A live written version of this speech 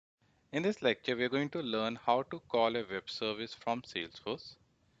In this lecture, we are going to learn how to call a web service from Salesforce.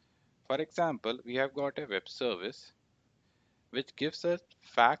 For example, we have got a web service which gives us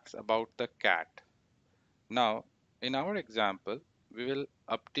facts about the cat. Now, in our example, we will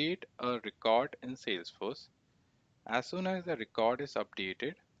update a record in Salesforce. As soon as the record is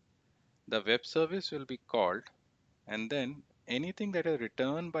updated, the web service will be called, and then anything that is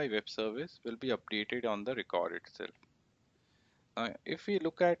returned by web service will be updated on the record itself. Now, if we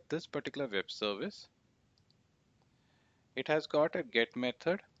look at this particular web service, it has got a get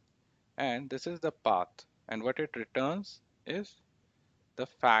method, and this is the path, and what it returns is the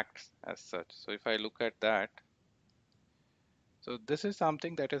facts as such. So if I look at that, so this is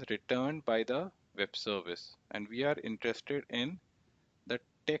something that is returned by the web service, and we are interested in the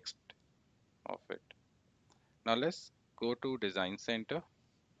text of it. Now let's go to Design Center.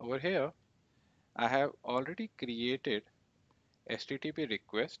 Over here, I have already created HTTP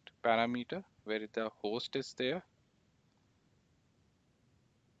request parameter where the host is there,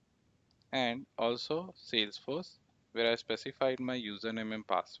 and also Salesforce where I specified my username and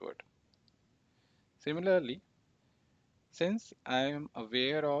password. Similarly, since I am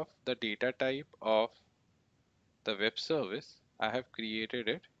aware of the data type of the web service, I have created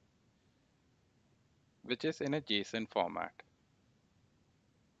it, which is in a JSON format.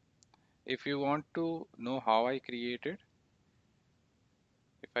 If you want to know how I created,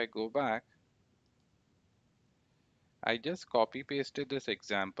 if I go back, I just copy pasted this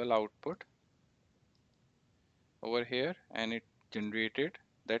example output over here, and it generated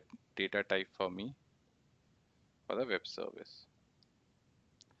that data type for me for the web service.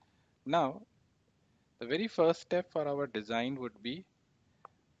 Now, the very first step for our design would be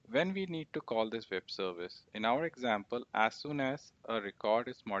when we need to call this web service. In our example, as soon as a record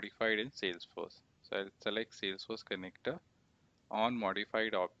is modified in Salesforce. So I'll select Salesforce connector on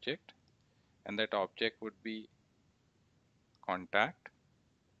modified object, and that object would be contact.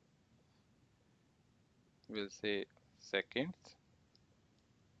 We'll say seconds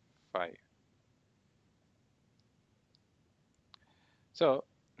 5. So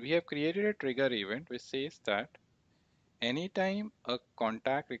we have created a trigger event which says that anytime a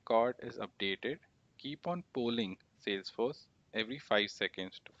contact record is updated, keep on polling Salesforce every 5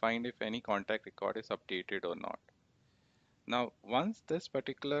 seconds to find if any contact record is updated or not. Now, once this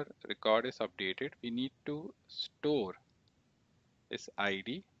particular record is updated, we need to store this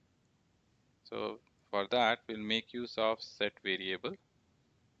ID. So for that, we'll make use of set variable.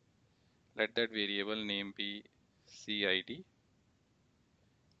 Let that variable name be CID.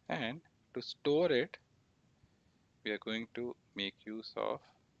 And to store it, we are going to make use of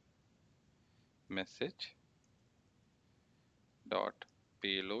message dot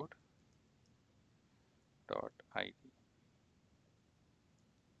payload dot ID.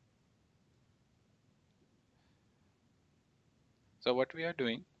 So what we are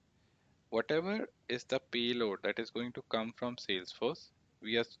doing, whatever is the payload that is going to come from Salesforce,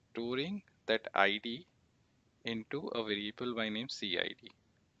 we are storing that ID into a variable by name CID.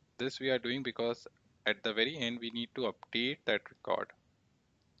 This we are doing because at the very end we need to update that record.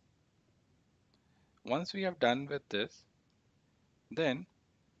 Once we have done with this, then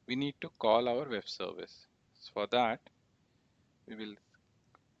we need to call our web service. So for that, we will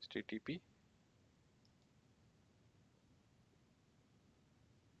HTTP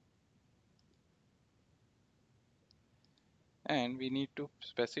and we need to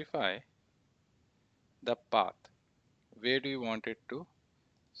specify the path. Where do you want it to?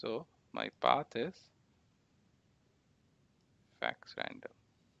 So my path is fax random.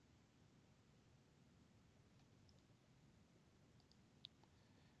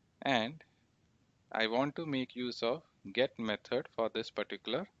 And I want to make use of get method for this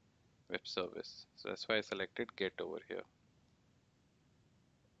particular web service. So that's why I selected get over here.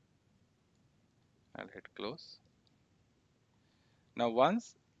 I'll hit close. Now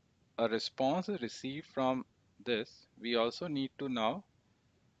once a response is received from this, we also need to now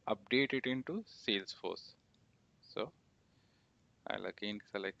update it into Salesforce. So I'll again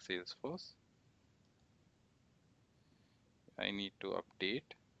select Salesforce. I need to update.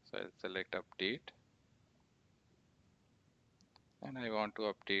 So I'll select update. And I want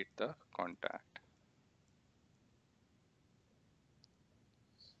to update the contact.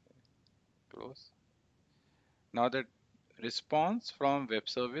 Close. Now the response from web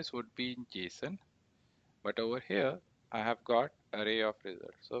service would be in JSON, but over here I have got array of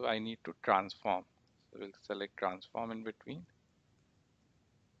results. So I need to transform. So we'll select transform in between.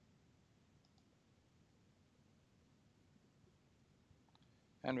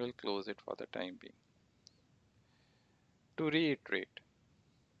 And we'll close it for the time being. To reiterate,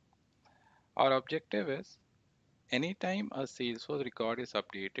 Our objective is anytime a Salesforce record is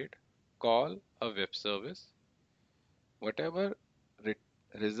updated, call a web service. Whatever re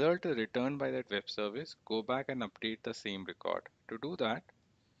result is returned by that web service, go back and update the same record. To do that,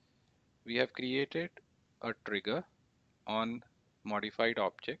 we have created a trigger on modified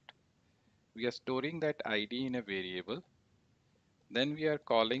object. We are storing that ID in a variable. Then we are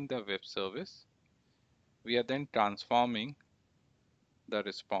calling the web service. We are then transforming the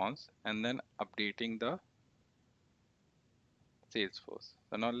response and then updating the Salesforce.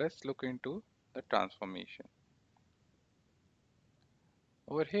 So now let's look into the transformation.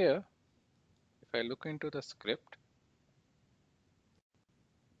 Over here, if I look into the script,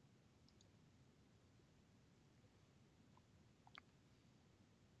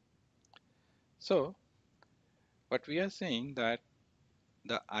 so what we are saying that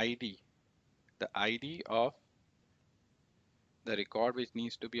the ID of the record which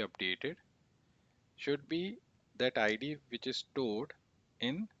needs to be updated should be that ID which is stored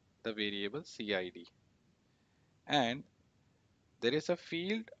in the variable CID. And there is a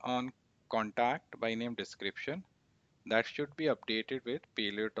field on contact by name description that should be updated with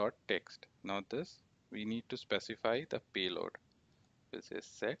payload.text. Now this we need to specify the payload. This is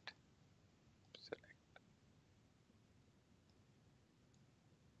set select.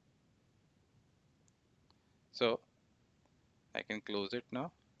 So I can close it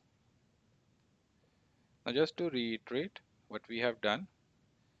now. Now just to reiterate what we have done,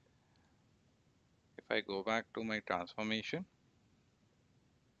 if I go back to my transformation,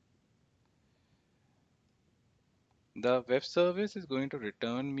 the web service is going to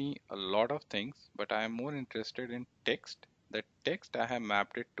return me a lot of things, but I am more interested in text. That text I have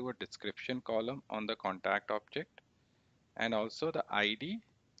mapped it to a description column on the contact object, and also the ID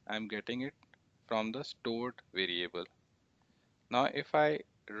I'm getting it from the stored variable. Now if I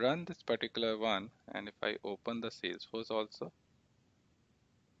run this particular one and if I open the Salesforce also,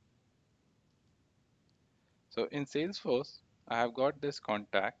 so in Salesforce I have got this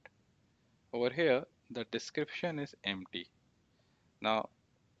contact. Over here the description is empty. Now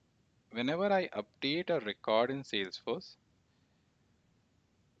whenever I update a record in Salesforce,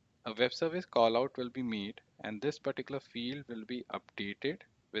 a web service callout will be made and this particular field will be updated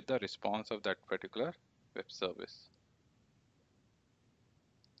with the response of that particular web service.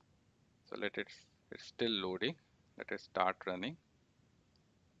 So it's still loading. Let it start running.